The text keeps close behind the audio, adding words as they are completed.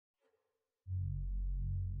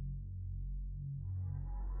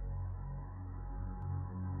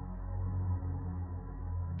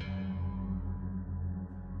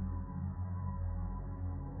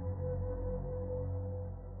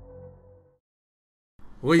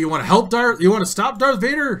Wait, you want to help Darth? You want to stop Darth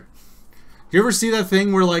Vader? You ever see that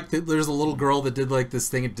thing where like there's a little girl that did like this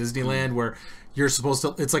thing at Disneyland where you're supposed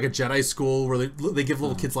to? It's like a Jedi school where they give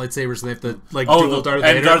little kids lightsabers and they have to like duel Darth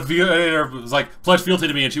Vader. And Darth Vader was like, pledge fealty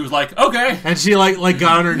to me, and she was like, okay. And she like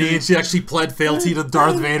got on her knee and she actually pled fealty to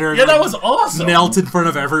Darth Vader. Yeah, that was awesome. Knelt in front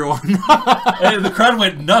of everyone. And the crowd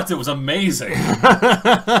went nuts. It was amazing.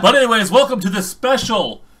 But anyways, welcome to this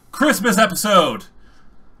special Christmas episode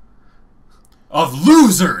of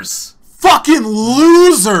Losers. Fucking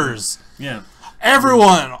losers. Yeah.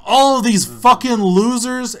 Everyone, all of these fucking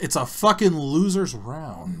losers, it's a fucking losers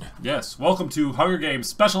round. Yes, welcome to Hunger Games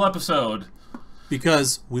special episode.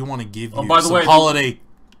 Because we want to give you by the some way, holiday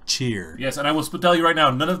cheer. Yes, and I will tell you right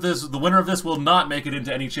now, none of this, the winner of this will not make it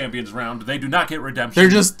into any Champions round. They do not get redemption. They're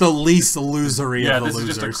just the least losery of the losers. Yeah, this is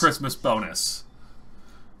just a Christmas bonus.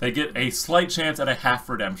 They get a slight chance at a half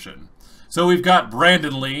redemption. So we've got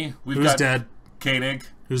Brandon Lee. Who's dead? Koenig.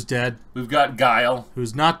 Who's dead? We've got Guile.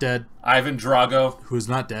 Who's not dead? Ivan Drago. Who's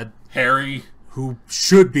not dead? Harry. Who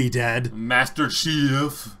should be dead? Master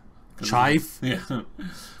Chief. Chief. Yeah.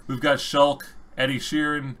 We've got Shulk, Eddie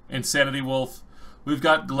Sheeran, Insanity Wolf. We've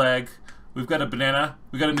got Glegg. We've got a banana.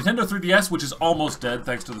 We've got a Nintendo 3DS, which is almost dead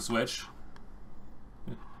thanks to the Switch.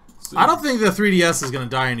 I don't think the 3DS is going to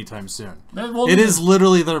die anytime soon. Well, it is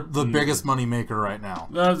literally the biggest money maker right now.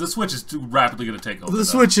 The Switch is too rapidly going to take over. The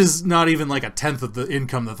Switch is not even like a tenth of the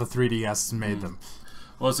income that the 3DS has made them.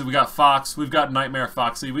 Well, so we got Fox, we've got Nightmare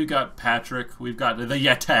Foxy, we've got Patrick, we've got the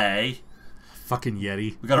Yeti. Fucking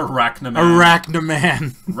Yeti. We got Arachnaman.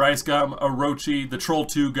 Arachnaman. Rice Gum, Orochi, the Troll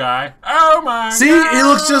 2 guy. Oh my God! See, he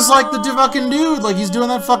looks just like the fucking dude. Like he's doing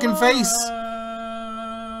that fucking face.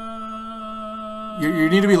 You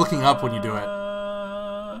need to be looking up when you do it.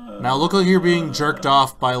 Now look like you're being jerked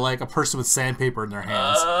off by like a person with sandpaper in their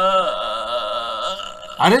hands.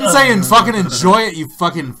 I didn't say fucking enjoy it, you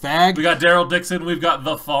fucking fag. We got Daryl Dixon, we've got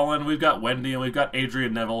The Fallen, we've got Wendy, and we've got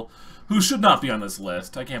Adrian Neville, who should not be on this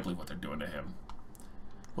list. I can't believe what they're doing to him.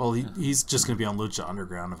 Well, he's just going to be on Lucha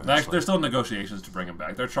Underground eventually. There's still negotiations to bring him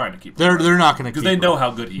back. They're trying to keep him. They're not going to keep him. Because they know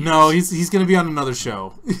how good he is. No, he's going to be on another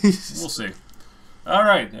show. We'll see. All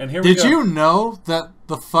right, and here we go. Did you know that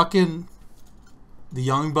the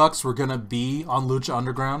Young Bucks were going to be on Lucha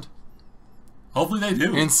Underground? Hopefully they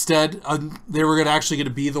do. Instead, they were actually going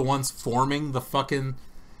to be the ones forming the fucking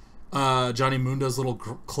Johnny Mundo's little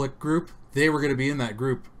clique group. They were going to be in that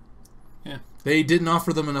group. Yeah. They didn't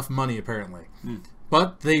offer them enough money, apparently.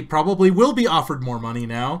 But they probably will be offered more money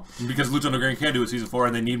now. Because Lucha Underground can't do it Season 4,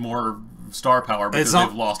 and they need more star power because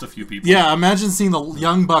they've lost a few people. Yeah, imagine seeing the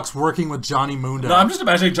Young Bucks working with Johnny Mundo. No, I'm just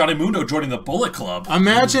imagining Johnny Mundo joining the Bullet Club.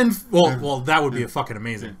 Imagine, well, that would be fucking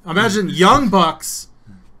amazing. Imagine Young Bucks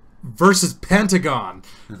versus Pentagon.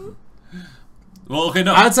 Well, okay,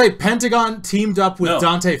 no. I'd say Pentagon teamed up with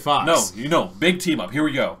Dante Fox. No, big team up. Here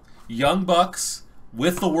we go. Young Bucks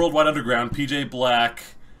with the Worldwide Underground, PJ Black,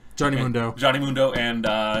 Johnny Mundo, and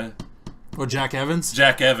Jack Evans.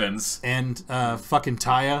 Jack Evans and fucking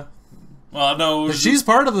Taya. Well, no, she's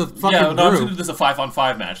part of the fucking group. I'm going to do this a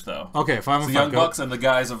 5-on-5 match though. Okay, 5-on-5. So Young Bucks and the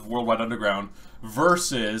guys of Worldwide Underground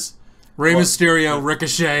versus Rey Mysterio,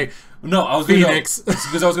 Ricochet. No, I was Phoenix.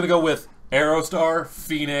 Because I was going to go with Aerostar,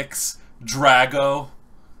 Phoenix, Drago.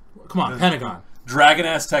 Come on, Pentagon. Dragon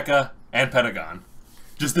Azteca, and Pentagon.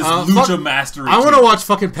 Just this lucha mastery. I want to watch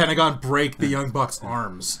fucking Pentagon break the Young Bucks'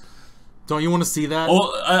 arms. Don't you want to see that?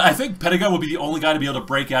 Well, I think Pentagon will be the only guy to be able to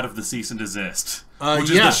break out of the cease and desist. Which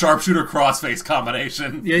is yeah. the sharpshooter crossface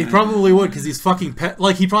combination. Yeah, he probably would, because he's fucking...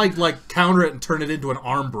 he'd probably counter it and turn it into an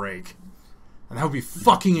arm break. And that would be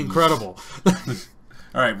fucking incredible.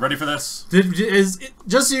 Alright, ready for this?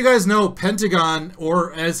 Just so you guys know, Pentagon,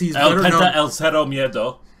 or as he's El better Penta known... El Cero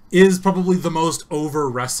Miedo. ...is probably the most over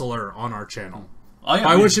wrestler on our channel. Oh, yeah,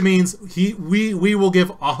 By which it means we will give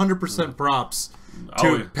 100% props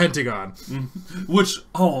to Pentagon. Which,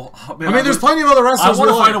 man, I mean, there's plenty of other wrestlers. I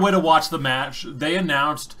want to find a way to watch the match. They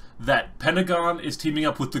announced that Pentagon is teaming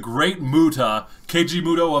up with the great Muta, Keiji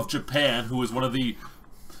Muto of Japan, who is one of the...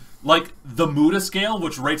 Like, the Muta scale,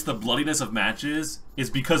 which rates the bloodiness of matches,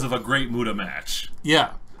 is because of a great Muta match.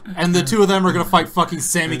 Yeah. And the two of them are going to fight fucking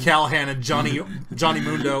Sami Callihan and Johnny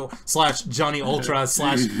Mundo / Johnny Ultra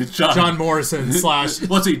 / John Morrison /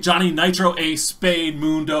 Let's see, Johnny Nitro, Ace, Spade,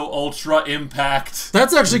 Mundo, Ultra, Impact.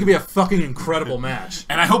 That's actually going to be a fucking incredible match.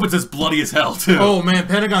 And I hope it's as bloody as hell, too. Oh, man,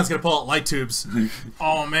 Pentagon's going to pull out light tubes.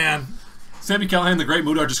 Oh, man. Sami Callihan and the Great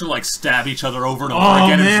Muta are just going to, like, stab each other over and over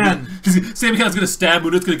again. Oh, man. Sami Callihan's going to stab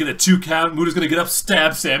Muta, it's going to get a 2 count. Muta's going to get up,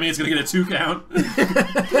 stab Sami, it's going to get a 2 count.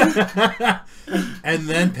 And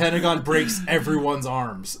then Pentagon breaks everyone's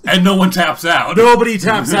arms. And no one taps out. Nobody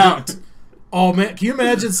taps out. Oh man, can you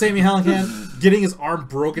imagine Sami Callihan getting his arm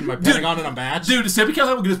broken by Pentagon in a match? Dude, Sami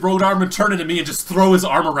Callihan will get his broken arm and turn into me and just throw his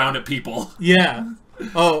arm around at people. Yeah.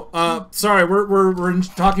 Oh, sorry, we're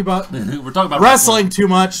talking about We're talking about wrestling too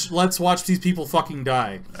much. Let's watch these people fucking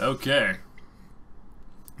die. Okay.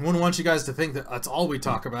 I wouldn't want you guys to think that that's all we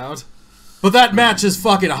talk about. But that match is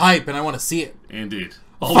fucking hype, and I want to see it. Indeed.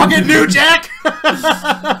 Fucking New Jack!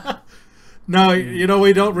 No, you know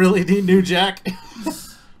we don't really need New Jack.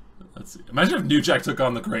 Let's see. Imagine if New Jack took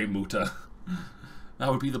on the Great Muta. That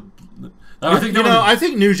would be the... I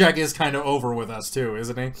think New Jack is kind of over with us too,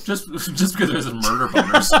 isn't he? Just because there's a murder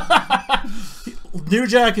boners. New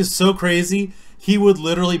Jack is so crazy, he would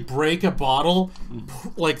literally break a bottle,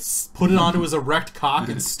 like put it onto his erect cock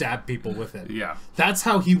and stab people with it. Yeah. That's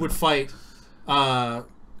how he would fight. Oh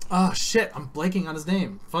shit, I'm blanking on his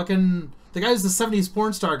name. Fucking the guy who's the 70s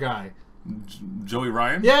porn star guy. Joey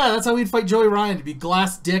Ryan? Yeah, that's how he'd fight Joey Ryan, to be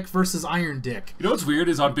Glass Dick versus Iron Dick. You know what's weird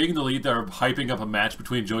is on Being the Lead, they're hyping up a match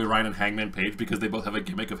between Joey Ryan and Hangman Page because they both have a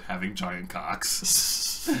gimmick of having giant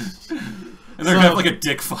cocks. And they're gonna have like a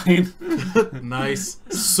dick fight. Nice.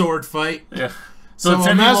 Sword fight. Yeah. So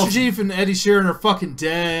Insanity Master Wolf Chief and Eddie Sheeran are fucking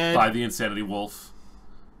dead. by the Insanity Wolf.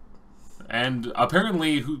 And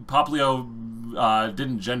apparently Poplio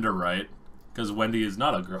didn't gender right because Wendy is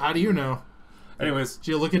not a girl. How do you know? Anyways. Did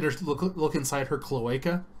you look inside her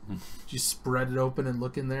cloaca? Did you spread it open and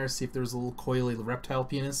look in there, see if there was a little coily reptile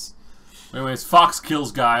penis? Anyways, Fox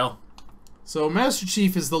kills Guile. So Master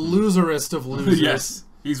Chief is the loserest of losers. Yes.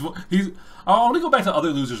 He's. I want to go back to other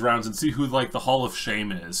losers rounds and see who like the Hall of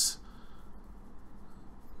Shame is.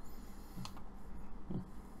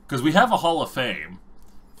 Because we have a Hall of Fame.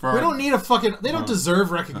 We don't need a fucking... They don't deserve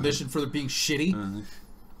recognition for being shitty.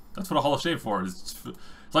 That's what a Hall of Shame for. It's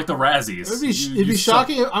like the Razzies. It'd be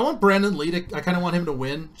shocking. I want Brandon Lee to... I kind of want him to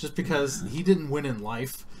win, just because he didn't win in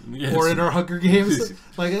life. Yes. Or in our Hunger Games.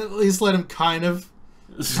 Like, at least let him kind of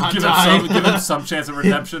not give die. him some chance of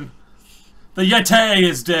redemption. The Yeti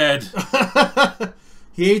is dead.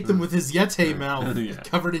 He ate them with his Yeti mouth, Yeah.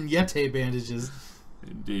 covered in Yeti bandages.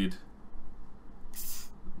 Indeed.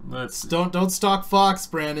 Don't stalk Fox,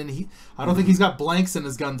 Brandon. I don't think he's got blanks in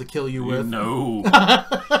his gun to kill you with. No.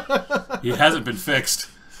 He hasn't been fixed.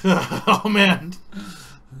 Oh man,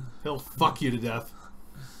 he'll fuck you to death,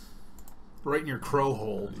 right in your crow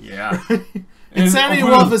hole. Yeah. Insanity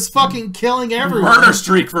Wolf is fucking killing everyone. Murder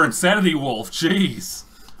streak for Insanity Wolf. Jeez.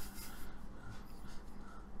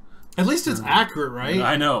 At least it's accurate, right?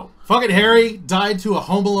 I know. Fucking Harry died to a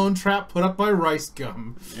Home Alone trap put up by Rice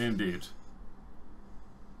Gum. Indeed.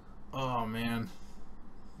 Oh man,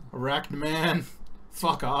 Arachnaman,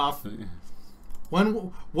 fuck off.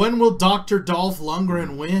 When will Dr. Dolph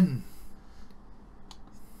Lundgren win?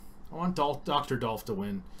 I want Dr. Dolph to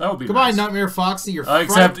win. That would be Goodbye, nice. Nightmare Foxy. You're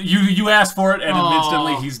except you asked for it, and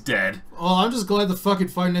instantly he's dead. Well, I'm just glad the fucking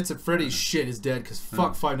Five Nights at Freddy's shit is dead, because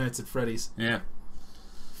fuck Five Nights at Freddy's. Yeah.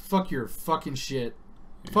 Fuck your fucking shit.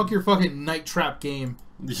 Yeah. Fuck your fucking Night Trap game.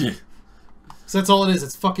 Yeah. So that's all it is.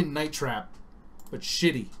 It's fucking Night Trap, but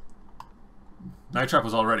shitty. Night Trap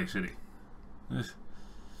was already shitty.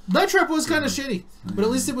 Night Trap was kind of shitty, but at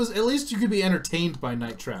least you could be entertained by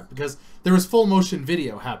Night Trap because there was full motion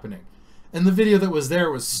video happening, and the video that was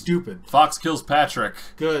there was stupid. Fox kills Patrick.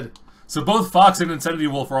 Good. So both Fox and Insanity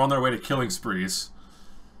Wolf are on their way to killing sprees.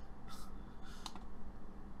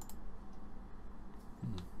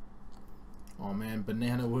 Oh man,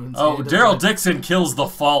 banana wounds. Oh, Daryl Dixon kills the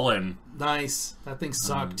Fallen. Nice. That thing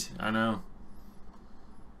sucked. I know.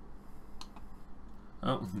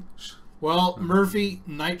 Oh. Well, Murphy,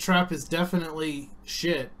 Night Trap is definitely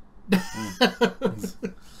shit.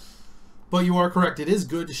 But you are correct. It is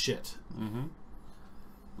good shit. Mm-hmm.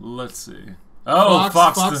 Let's see. Oh,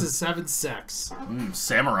 Fox is having sex.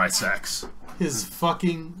 Samurai sex. His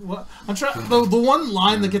fucking... What? I'm trying... The one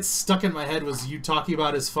line that gets stuck in my head was you talking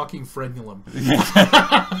about his fucking frenulum.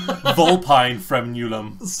 Vulpine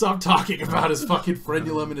frenulum. Stop talking about his fucking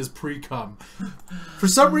frenulum and his pre-cum. For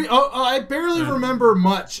some reason... I barely remember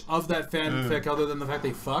much of that fanfic other than the fact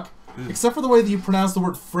they fuck. Except for the way that you pronounce the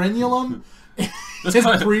word frenulum. His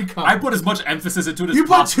pre-cum. I put as much emphasis into it as You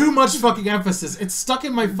possible. put too much fucking emphasis. It's stuck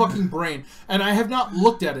in my fucking brain. And I have not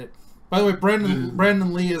looked at it. By the way,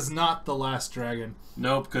 Brandon Lee is not the last dragon.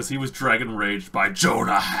 Nope, because he was dragon raged by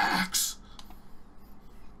Jonah Hex.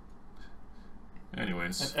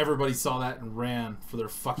 Anyways. And everybody saw that and ran for their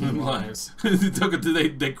fucking lives. They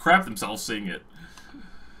crapped themselves seeing it.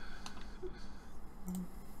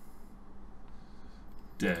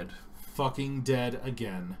 Dead. Fucking dead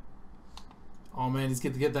again. Oh man, he's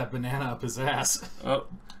going to get that banana up his ass. Oh.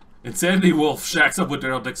 Insanity Wolf shacks up with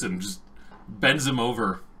Daryl Dixon. Just bends him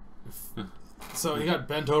over. So he got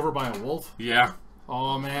bent over by a wolf? Yeah.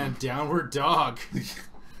 Oh man, downward dog.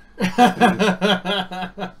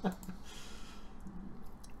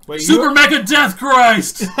 Wait, Super Mega Death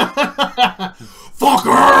Christ!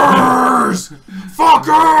 Fuckers!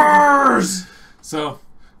 Fuckers! So,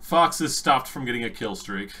 Fox is stopped from getting a kill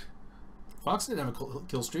streak. Fox didn't have a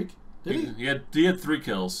kill streak, did he? He had 3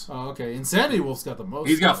 kills. Oh, okay. Insanity Wolf's got the most.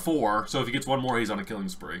 He's got 4, so if he gets 1 more, he's on a killing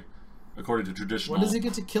spree. According to traditional. When does he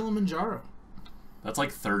get to Kilimanjaro? That's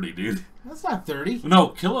like 30, dude. That's not 30. No,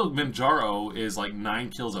 Kilimanjaro is like 9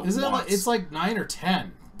 kills at once. It's like 9 or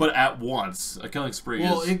 10. But at once, a killing spree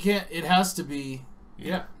Well, is... it can't. It has to be.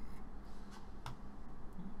 Yeah.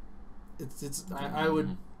 I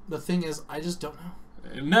would. The thing is, I just don't know.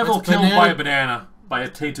 Neville It's killed banana. by a banana. By a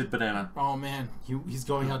tainted banana. Oh man, he's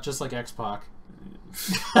going out just like X-Pac.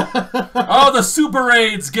 Oh, the Super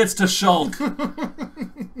AIDS gets to Shulk.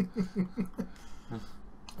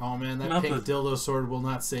 Oh man, that Not pink the- dildo sword will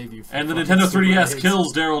not save you. From And the fucking Nintendo Super 3DS AIDS.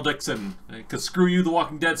 kills Daryl Dixon. Because screw you, The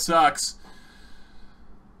Walking Dead sucks.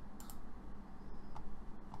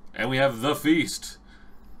 And we have The Feast.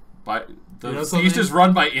 The Feast something? is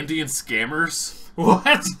run by Indian scammers.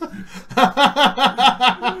 What?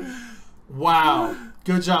 Wow.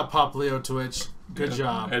 Good job, Pop Leo Twitch. Good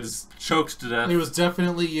job. It's choked to death. It was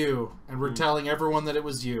definitely you, and we're telling everyone that it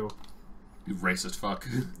was you. You racist fuck.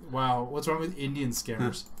 Wow, what's wrong with Indian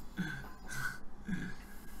scammers?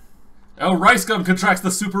 Oh, Rice Gum contracts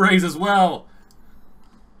the Super A's as well.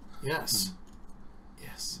 Yes.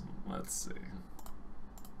 Yes. Let's see.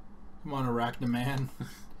 Come on, Arachnaman.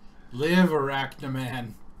 Live,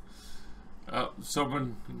 Arachnaman.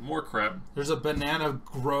 More crap. There's a banana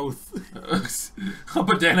growth. A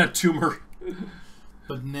banana tumor.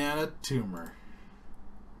 Banana tumor.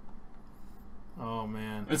 Oh,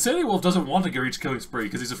 man. And Sandy Wolf doesn't want to reach killing spree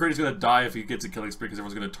because he's afraid he's going to die if he gets a killing spree because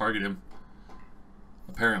everyone's going to target him.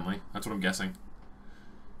 Apparently. That's what I'm guessing.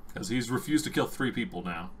 Because he's refused to kill 3 people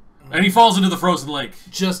now. And he falls into the frozen lake.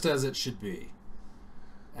 Just as it should be.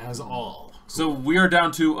 As all. So we are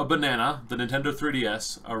down to a banana, the Nintendo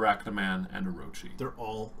 3DS, Arachnaman, and Orochi. They're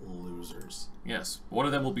all losers. Yes. One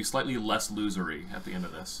of them will be slightly less losery at the end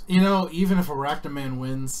of this. You know, even if Arachnaman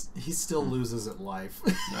wins, he still loses at life.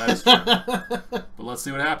 That is true. But let's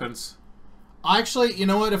see what happens. Actually, you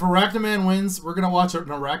know what? If Arachnaman wins, we're going to watch an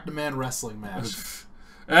Arachnaman wrestling match.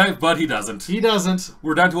 But he doesn't. He doesn't.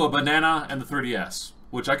 We're down to a banana and the 3DS,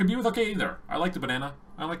 which I could be with okay either. I like the banana.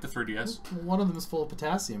 I like the 3DS. One of them is full of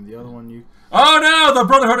potassium. The other one, you... Oh no! The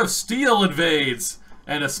Brotherhood of Steel invades!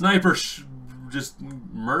 And a sniper just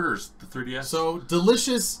murders the 3DS. So,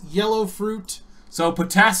 delicious yellow fruit, So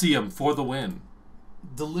potassium for the win.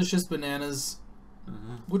 delicious bananas,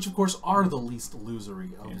 which of course are the least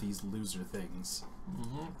losery of these loser things.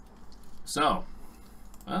 So,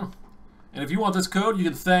 well, and if you want this code, you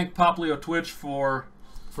can thank Poplio Twitch for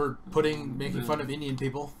Making fun of Indian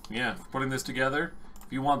people. putting this together.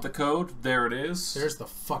 If you want the code, there it is. There's the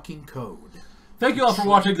fucking code. Thank you all for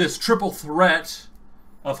watching this triple threat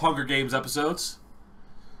of Hunger Games episodes.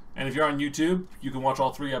 And if you're on YouTube, you can watch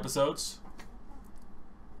all 3 episodes.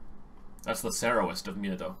 That's the Saroist of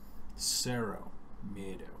Miedo. Sero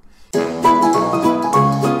Miedo.